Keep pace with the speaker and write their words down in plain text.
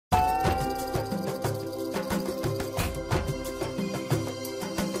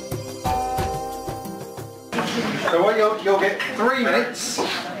So what you'll get 3 minutes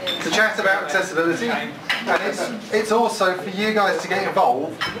to chat about accessibility, and it's also for you guys to get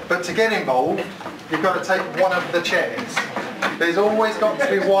involved, but to get involved you've got to take one of the chairs. There's always got to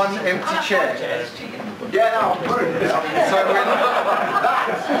be one empty chair. Yeah, no, I'm good. So I'm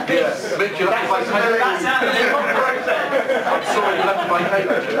sorry, you left my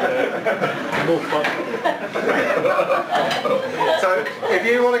paper. So if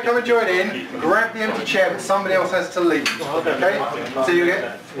you want to come and join in, grab the empty chair, but somebody else has to leave. Okay? So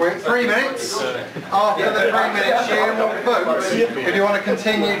we're at 3 minutes. After the 3 minutes, you will vote if you want to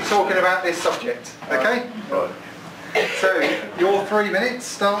continue talking about this subject. Okay? Right. So your 3 minutes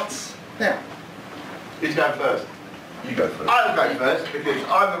starts now. Who's going first? You go first. I'll go first because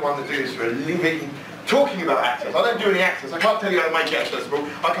I'm the one that do this for a living, talking about access. I don't do any access. I can't tell you how to make it accessible.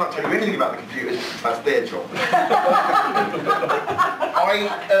 I can't tell you anything about the computers. That's their job.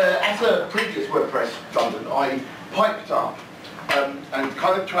 As a previous WordPress London, I piped up and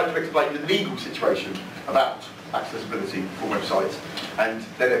kind of tried to explain the legal situation about accessibility for websites, and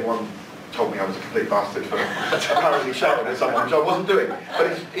then everyone told me I was a complete bastard for apparently shouting at someone, which I wasn't doing.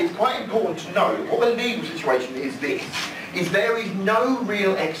 But it's quite important to know what the legal situation is this, is there is no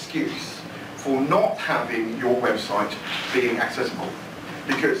real excuse for not having your website being accessible.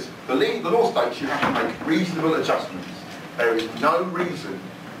 Because the law states you have to make reasonable adjustments. There is no reason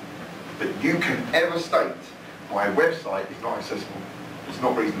that you can ever state why a website is not accessible. It's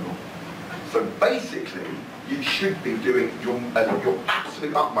not reasonable. So basically, you should be doing your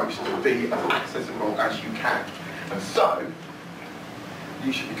absolute utmost to be as accessible as you can. And so,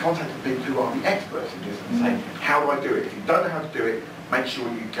 you should be contacting people who are the experts in this and saying, how do I do it? If you don't know how to do it, make sure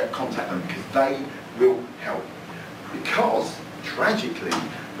you contact them because they will help. Because, tragically,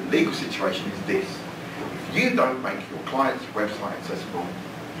 the legal situation is this. If you don't make your client's website accessible,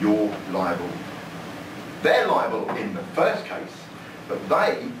 you're liable. They're liable in the first case, but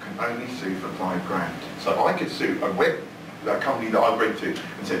they can only sue for $5 grand. So I could sue a company that I went to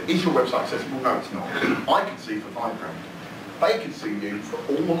and said, is your website accessible? No, it's not. I could sue for $5 grand. They could sue you for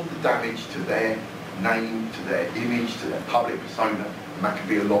all of the damage to their name, to their image, to their public persona, and that could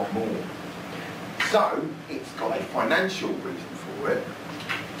be a lot more. So it's got a financial reason for it,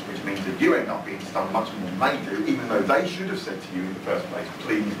 which means that you end up being stung much more than they do, even though they should have said to you in the first place,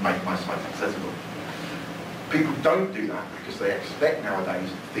 please make my site accessible. People don't do that because they expect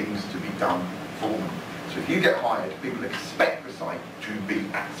nowadays things to be done for them. So if you get hired, people expect the site to be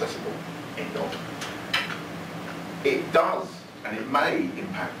accessible. End of. It does, and it may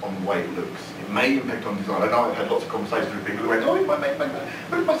impact on the way it looks. It may impact on design. I know I've had lots of conversations with people who went, oh,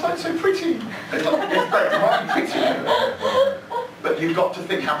 my site's so pretty. It's not, it's great, it might be pretty. But you've got to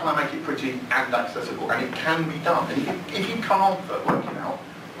think, how can I make it pretty and accessible? And it can be done. And if you can't work it out,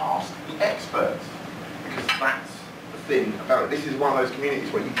 ask the experts. Because that's the thing about it. This is one of those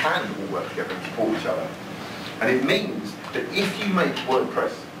communities where you can all work together and support each other. And it means that if you make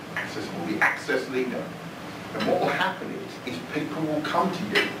WordPress accessible, the access leader, then what will happen is people will come to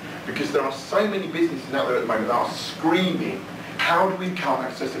you because there are so many businesses out there at the moment that are screaming, how do we become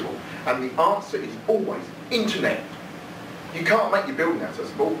accessible? And the answer is always internet. You can't make your building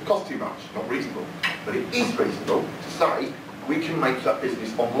accessible, it costs too much, not reasonable. But it is reasonable to say, we can make that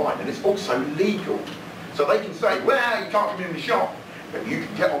business online, and it's also legal. So they can say, well, you can't come in the shop, but you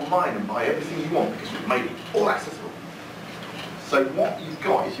can get online and buy everything you want because we've made it all accessible. So what you've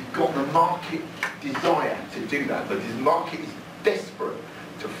got is you've got the market desire to do that. The market is desperate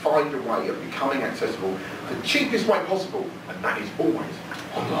to find a way of becoming accessible the cheapest way possible, and that is always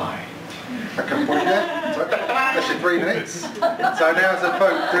online. Okay, so that's your 3 minutes. So now as a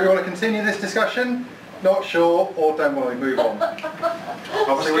vote, do we want to continue this discussion? Not sure, or don't want to move on?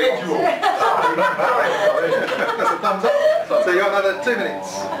 Obviously we want. That's a thumbs up. So you got another 2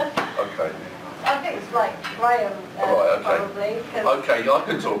 minutes. Okay. I think it's like Graham, Right, probably. Okay, I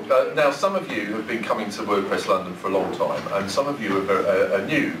can talk. Now, some of you have been coming to WordPress London for a long time, and some of you are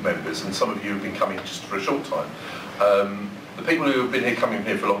new members, and some of you have been coming just for a short time. The people who have been coming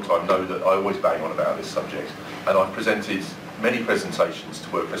here for a long time know that I always bang on about this subject, and I've presented many presentations to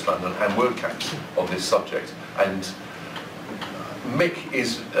WordPress London and WordCamps on this subject, and Mick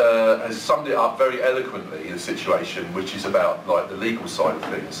has summed it up very eloquently, the situation, which is about like the legal side of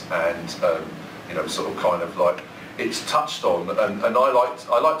things, and you know, sort of kind of like it's touched on, and I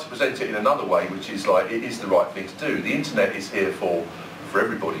like to present it in another way, which is like it is the right thing to do. The internet is here for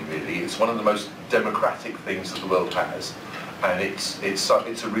everybody, really. It's one of the most democratic things that the world has, and it's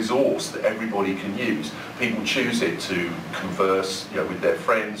a resource that everybody can use. People choose it to converse, you know, with their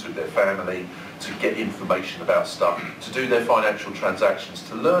friends, with their family, to get information about stuff, to do their financial transactions,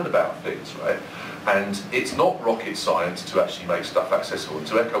 to learn about things, right? And it's not rocket science to actually make stuff accessible. And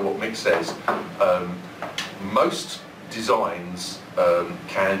to echo what Mick says, most designs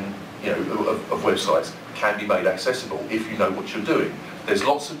can, of websites can be made accessible if you know what you're doing. There's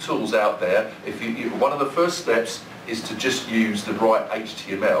lots of tools out there. One of the first steps is to just use the right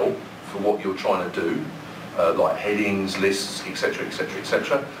HTML for what you're trying to do, like headings, lists, etc., etc.,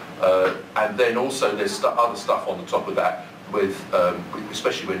 etc. And then also there's other stuff on the top of that, with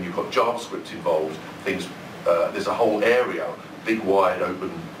especially when you've got JavaScript involved. There's a whole area, big wide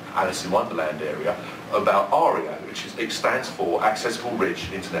open Alice in Wonderland area, about ARIA, which it stands for Accessible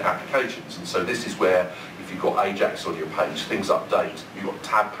Rich Internet Applications. And so this is where, if you've got Ajax on your page, things update. You've got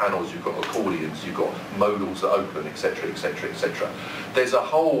tab panels, you've got accordions, you've got modals that open, etc., etc., etc. There's a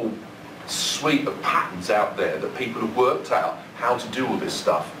whole suite of patterns out there that people have worked out how to do all this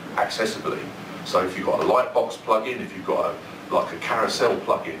stuff accessibly. So if you've got a Lightbox plugin, if you've got like a carousel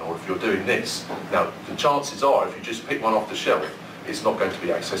plugin, or if you're doing this, now the chances are, if you just pick one off the shelf, it's not going to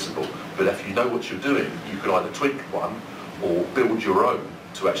be accessible. But if you know what you're doing, you can either tweak one or build your own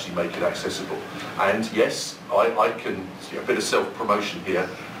to actually make it accessible. And yes, I can, a bit of self-promotion here,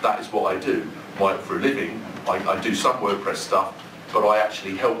 that is what I do. For a living, I do some WordPress stuff, but I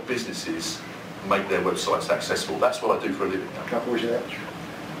actually help businesses make their websites accessible. That's what I do for a living. Can't force you there.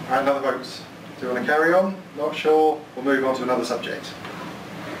 And other votes. Do you want to carry on? Not sure. We'll move on to another subject.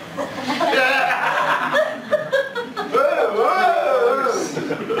 I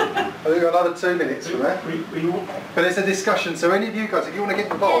think we've got another 2 minutes for that. But it's a discussion, so any of you guys, if you want to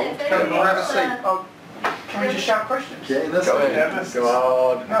get involved, come and have a seat. Can we just shout questions? Get in the seat. Go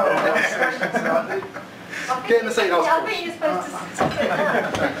on. Get in the seat, I think you're supposed to sit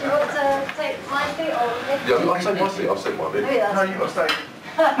down. Do you want to take my seat or Nick's? Yeah, I'll take my seat, I'll take my bit. No, you've got to stay.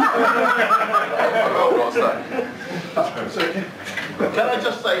 Can I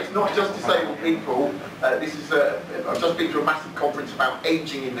just say, it's not just disabled people. This is I've just been to a massive conference about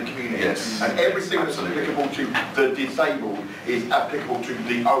ageing in the community, yes. And everything that's applicable to the disabled is applicable to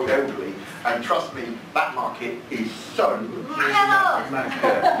the elderly. And trust me, that market is so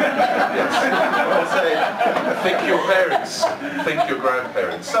Think your parents, think your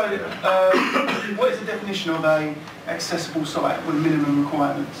grandparents. So, what is the definition of an accessible site with minimum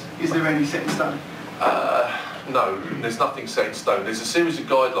requirements? Is there any set in stone? No, there's nothing set in stone. There's a series of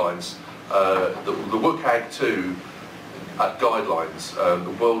guidelines. The WCAG 2 guidelines,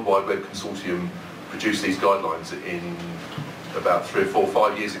 the World Wide Web Consortium produced these guidelines in about 3 or 4 or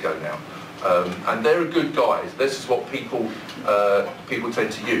 5 years ago now. And they're a good guide. This is what people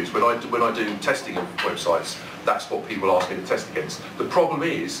tend to use. When I do testing of websites, that's what people ask me to test against. The problem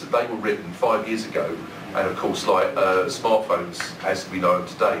is that they were written 5 years ago, and of course, like smartphones as we know them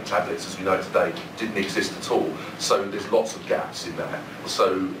today, tablets as we know it today, didn't exist at all. So there's lots of gaps in that.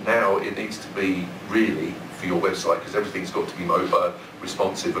 So now it needs to be really for your website, because everything's got to be mobile,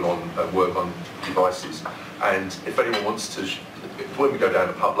 responsive, and work on devices. And if anyone wants to, when we go down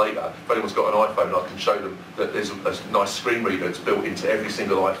the pub later, if anyone's got an iPhone, I can show them that there's a nice screen reader that's built into every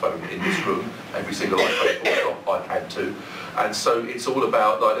single iPhone in this room, every single iPhone, iPad too. And so it's all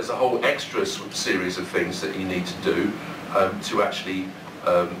about, like, there's a whole extra series of things that you need to do to actually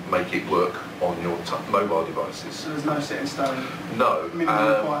make it work on your mobile devices. So there's no set in stone? No.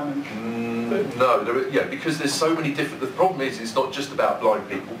 Minimum requirement? No, because there's so many different, the problem is it's not just about blind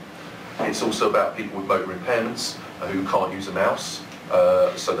people. It's also about people with motor impairments who can't use a mouse,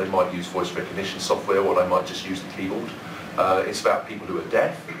 so they might use voice recognition software, or they might just use the keyboard. It's about people who are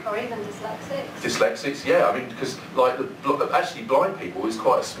deaf. Or even dyslexics. Dyslexics, yeah. I mean, because like actually blind people is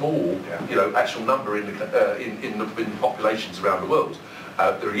quite a small, actual number in the populations around the world.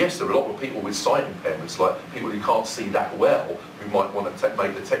 There are a lot of people with sight impairments, like people who can't see that well, who might want to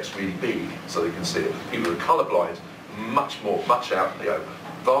make the text really big so they can see it. People who are colourblind,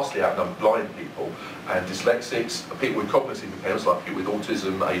 vastly outnumber blind people, and dyslexics, people with cognitive impairments, like people with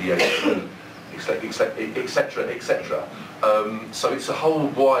autism, ADHD, etc., etc. So it's a whole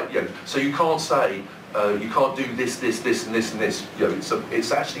wide, so you can't say you can't do this, and this, and this.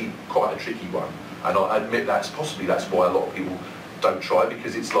 It's actually quite a tricky one, and I admit that's why a lot of people don't try,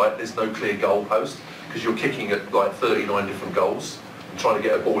 because it's like there's no clear goal post, because you're kicking at like 39 different goals and trying to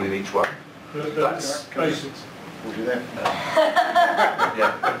get a ball in each one. That's basics. We'll do that.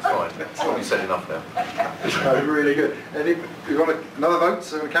 yeah, that's fine. That's probably said enough now. Really good. You want another vote,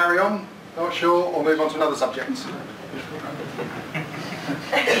 so we're going to carry on? Not sure, or move on to another subject?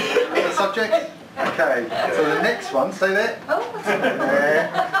 Another subject? Okay, so the next one, stay there. Oh,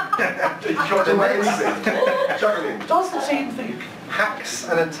 Juggling. Doesn't seem to think. Hacks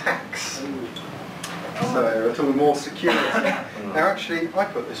and attacks. So we're talking more security. Now actually, I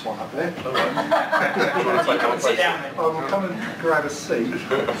put this one up there. Come and sit down then. I will come and grab a seat.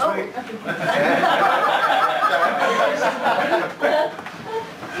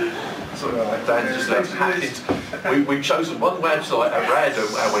 So Dan just left it. We've chosen one website at random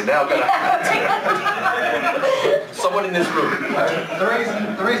and we're now going to someone in this room.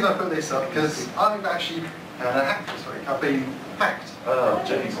 The reason I put this up, because I've actually had a hack this week. I've been hacked. Oh,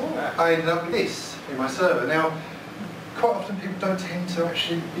 jeez. I ended up with this in my server. Now, quite often people don't tend to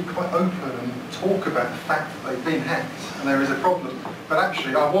actually be quite open and talk about the fact that they've been hacked and there is a problem. But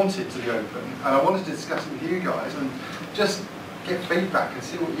actually, I wanted to be open and I wanted to discuss it with you guys and just get feedback and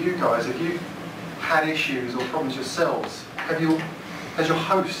see what you guys, if you've had issues or problems yourselves, has your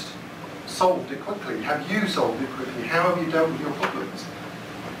host solved it quickly? Have you solved it quickly? How have you dealt with your problems?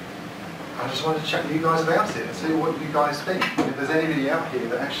 I just wanted to chat with you guys about it and see what you guys think. And if there's anybody out here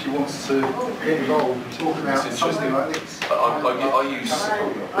that actually wants to get involved and talk about something like this. I use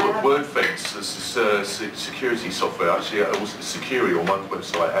WordPress as security software. Actually, I was Securi on one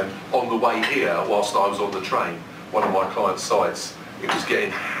website, and on the way here, whilst I was on the train, one of my clients' sites, it was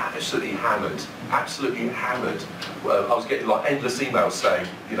getting absolutely hammered. Absolutely hammered. I was getting like endless emails saying,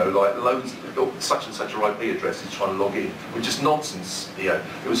 you know, like loads, such and such a IP address is trying to log in, which is nonsense. You know,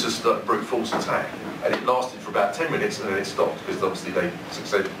 it was just a brute force attack, and it lasted for about 10 minutes and then it stopped because obviously they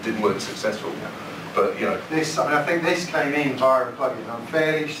didn't work successful. But you know, I think this came in via a plugin. I'm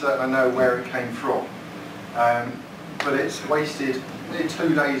fairly certain I know where it came from, but it's wasted nearly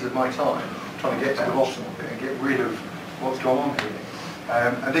 2 days of my time trying to get to the bottom of it and get rid of what's gone on here.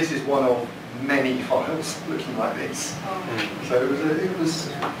 And this is one of many files looking like this. So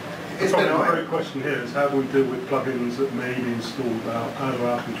it's been a great question here is how do we deal with plugins that may be installed out of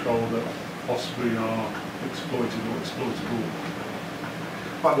our control that possibly are exploited or exploitable?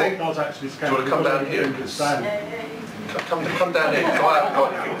 I think what does actually scan? Do you want to come down here? Come down here, because I haven't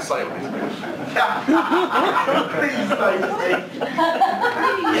got anything to say on this.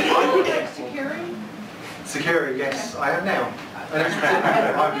 Please, Security? Security, yes, I am now.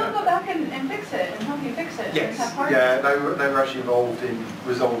 You'll go back and fix it and help you fix it. Yes, yeah, they were actually involved in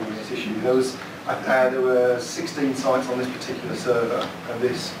resolving this issue. There were 16 sites on this particular server, and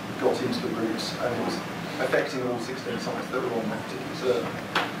this got into the roots, and it was affecting all 16 sites that were on that particular server.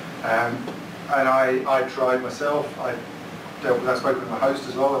 And I tried myself. I spoke with my host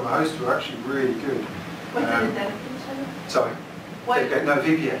as well, and my hosts were actually really good. What kind of dedicated server? Sorry. What? No,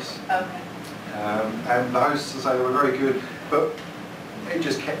 VPS. Okay. And the hosts, as I say, they were very good, but it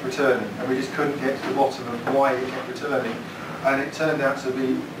just kept returning, and we just couldn't get to the bottom of why it kept returning. And it turned out to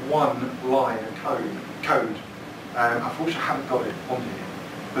be one line of code. Unfortunately, I haven't got it on here,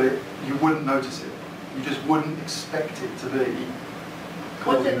 but you wouldn't notice it. You just wouldn't expect it to be.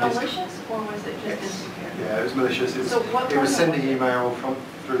 Was it malicious, or was it just insecure? Yeah, it was malicious. It was sending email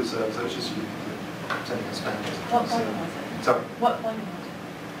through the server, so it was just sending a spam. What plugin was it? Sorry? What plugin was it?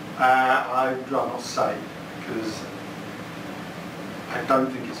 I'd rather not say, because I don't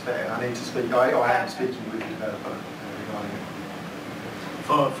think it's fair. I need to speak. I am speaking with the developer regarding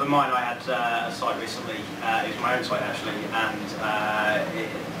it. For mine, I had a site recently. It was my own site actually, and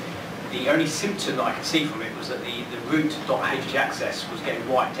the only symptom that I could see from it was that the root.htaccess was getting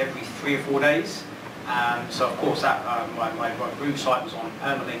wiped every 3 or 4 days. So of course that my root site was on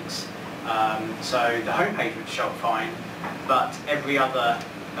permalinks, so the home page would show up fine, but every other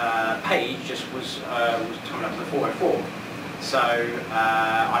page just was coming up to the 404. So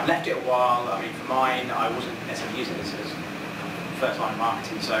I've left it a while. I mean, for mine, I wasn't necessarily using this as first line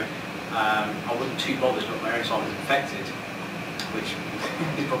marketing, so I wasn't too bothered that my own site was infected, which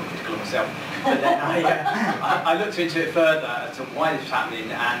is probably critical of myself. But then I looked into it further as to why this was happening,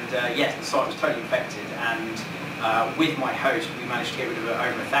 and yes, the site was totally infected, and with my host, we managed to get rid of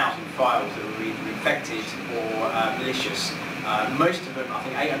over 1,000 files that were either infected or malicious. Most of them, I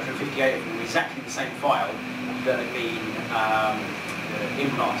think 858 of them, were exactly the same file that had been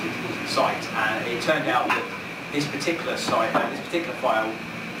implanted into the site, and it turned out that this particular file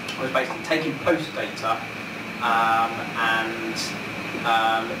was basically taking post data and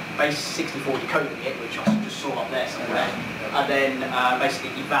basically 60/40 decoding it, which I just saw up there somewhere, and then basically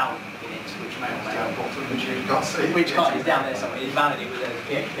eval in it, which may or may not which is down there somewhere, evaluating it with a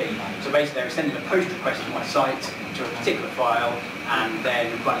PHP. So basically they were sending a post request to my site to a particular file and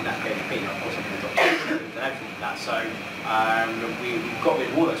then running that PHP. Now, of course, I can and everything like that. So we've got rid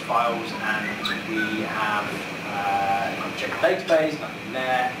of all those files, and we have checked the database, nothing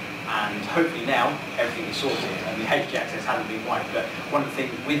there, and hopefully now everything is sorted and the htaccess hasn't been wiped. But one of the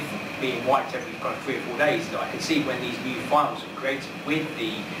things with being wiped every kind of 3 or 4 days is that I can see when these new files are created with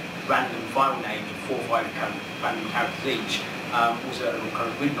the random file names, 4 or 5 kind of random characters each, was a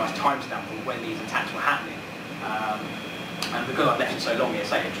kind of really nice timestamp of when these attacks were happening. And because I've left it so long,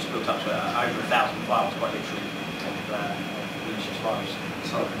 it's like it just built up to over 1,000 files, quite literally, of malicious files.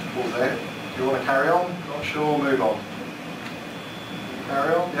 So, pause there. Do you want to carry on? Not sure, move on.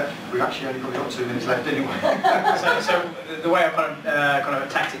 Carry on? Yeah, we've actually only probably got 2 minutes left anyway. so the way I've kind of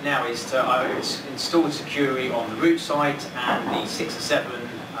attacked it now is to install security on the root site and the 6 or 7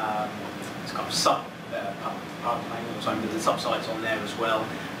 it's kind of sub or something, there's the subsites on there as well.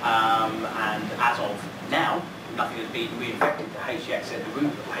 And as of now, nothing has been reinfected. The HG-access, the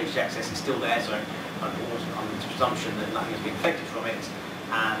root of the HG-access is still there, so I'm under the presumption that nothing has been infected from it.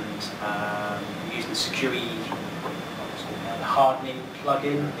 And using the security hardening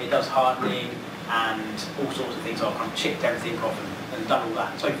plugin, it does hardening and all sorts of things. I've kind of chipped everything off and done all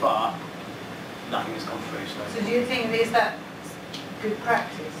that. So far, nothing has come through. So do you think is that good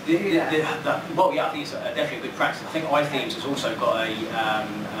practice? Well, yeah, I think it's definitely a good practice. I think iThemes has also got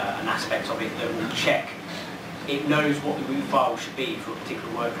an aspect of it that will check. It knows what the root file should be for a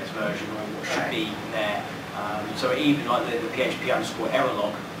particular WordPress version or what should be there. So even like the PHP_error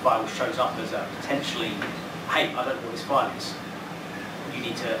log file shows up as a potentially, hey, I don't know what this file is. You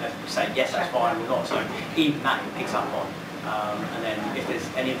need to say yes, that's fine or not. So even that it picks up on. And then if there's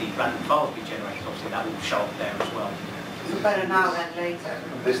any of these random files being generated, obviously that will show up there as well. So better now than later.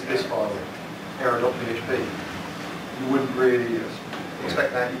 This file, error.php, you wouldn't really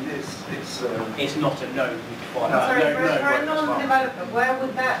expect that. It's not a known file. Sorry, for a non-developer, where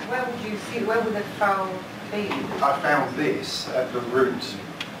would the file be? I found this at the root,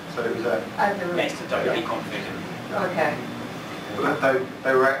 so it was At the root. Next to WP config. Okay. But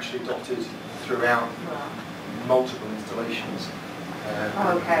they were actually dotted throughout multiple installations.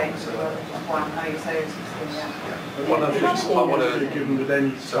 Okay. So, one. Oh, you say it's 16, yeah. One of the things I want to, given with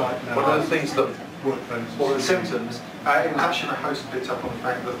any site now. one of the things that well, the symptoms, it was actually a host picked up on the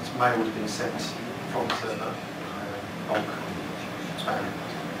fact that mail had been sent from the server, bulk spam.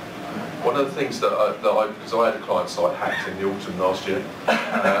 One of the things that because I had a client site hacked in the autumn last year,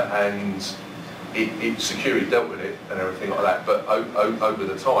 and it securely dealt with it and everything like that, but over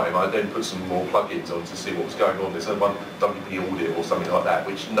the time I then put some more plugins on to see what was going on. There's one WP audit or something like that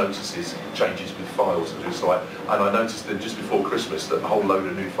which notices changes with files and just like, and I noticed that just before Christmas that a whole load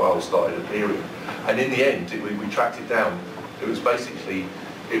of new files started appearing, and in the end we tracked it down. It was basically,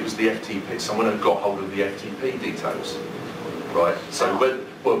 it was the FTP, someone had got hold of the FTP details, right? So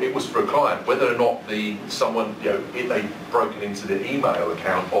well, it was for a client, whether or not someone, they'd broken into the email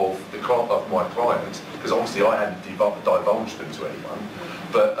account of my client, because obviously I hadn't divulged them to anyone.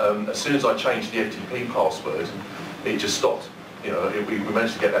 But as soon as I changed the FTP password, it just stopped. We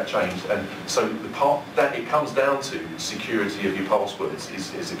managed to get that changed, and so the part that it comes down to security of your passwords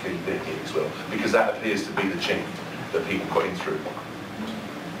is a key thing here as well, because that appears to be the chink that people got in through.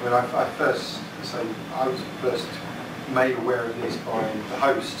 Well, I was first made aware of this by the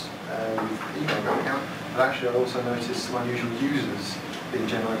host with the email account, but actually I also noticed some unusual users being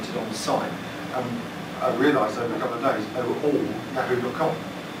generated on the site. I realised over a couple of days they were all yahoo.com,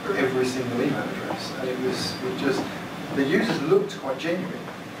 every single email address, and it was just, the users looked quite genuine,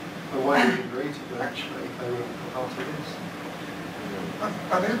 the way they were created, but actually they were part of this.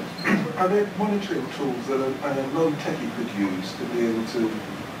 Are there monitoring tools that a non-techie could use to be able to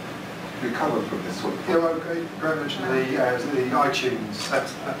recover from this sort of Yeah, well, Graham mentioned the iTunes.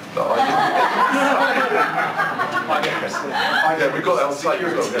 Yeah, we've got that on site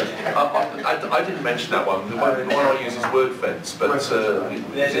as well. Yeah. I didn't mention that one. The one I use is WordFence, but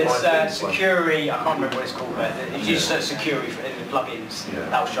there's Security. I can't remember what it's called. But it's just Security for the plugins. Yeah.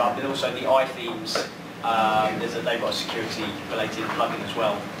 That was sharp. And also the iThemes. They've got a security-related plugin as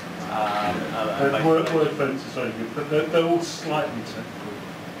well. WordFence is very good, but they're all slightly technical,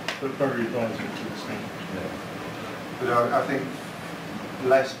 but very advisable to the extent. But I think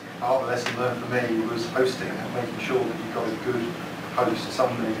part of the lesson learned for me was hosting and making sure that you've got a good host,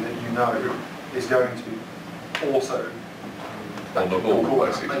 somebody that you know is going to be also on the ball,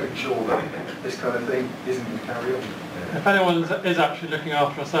 basically. Making sure that this kind of thing isn't going to carry on. If anyone is actually looking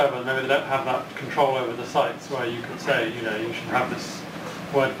after a server, maybe they don't have that control over the sites where you could say, you should have this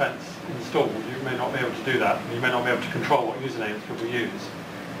WordFence installed. You may not be able to do that. You may not be able to control what usernames people use.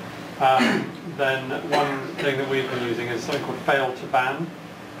 Then one thing that we've been using is something called fail to ban,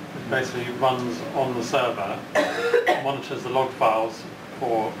 which basically runs on the server, monitors the log files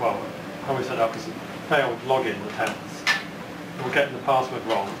for, well, how we set it up is failed login attempts. We're getting the password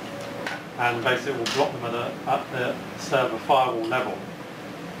wrong, and basically will block them at the server firewall level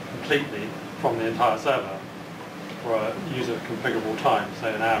completely from the entire server. for a user configurable time,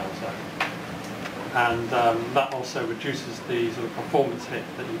 say an hour or so. And that also reduces the sort of performance hit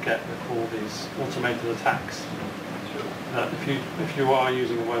that you get with all these automated attacks. That if you are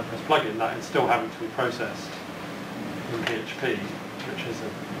using a WordPress plugin, that is still having to be processed in PHP, which is a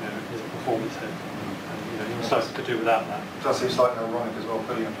performance hit. And you're starting to do without that. It does seem slightly ironic as well,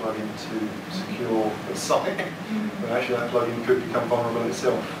 putting a plugin to secure the site, but actually that plugin could become vulnerable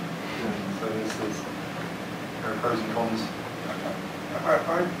itself. So there are pros and cons. I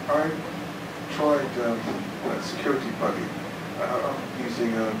tried a security plugin. I'm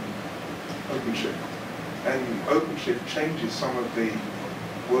using OpenShift, and OpenShift changes some of the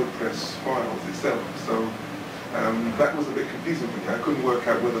WordPress files itself. So that was a bit confusing for me. I couldn't work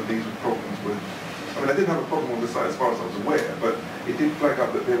out whether these were problems with. I mean, I didn't have a problem on the site as far as I was aware, but it did flag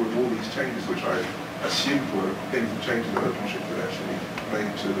up that there were all these changes which I assumed were things that changes that OpenShift had actually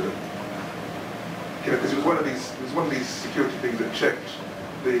made to the. Because it was one of these security things that checked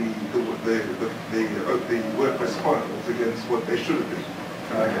the WordPress files against what they should have been.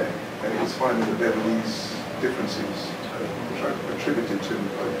 Okay. And it was finding that there were these differences which I attributed to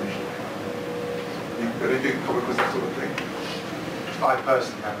OpenShift. Have you come across that sort of thing? I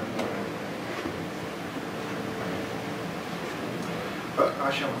personally haven't. But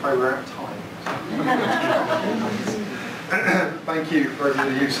actually, I'm afraid we're out of time. Thank you for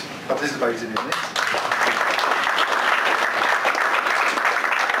everybody who's participated in this.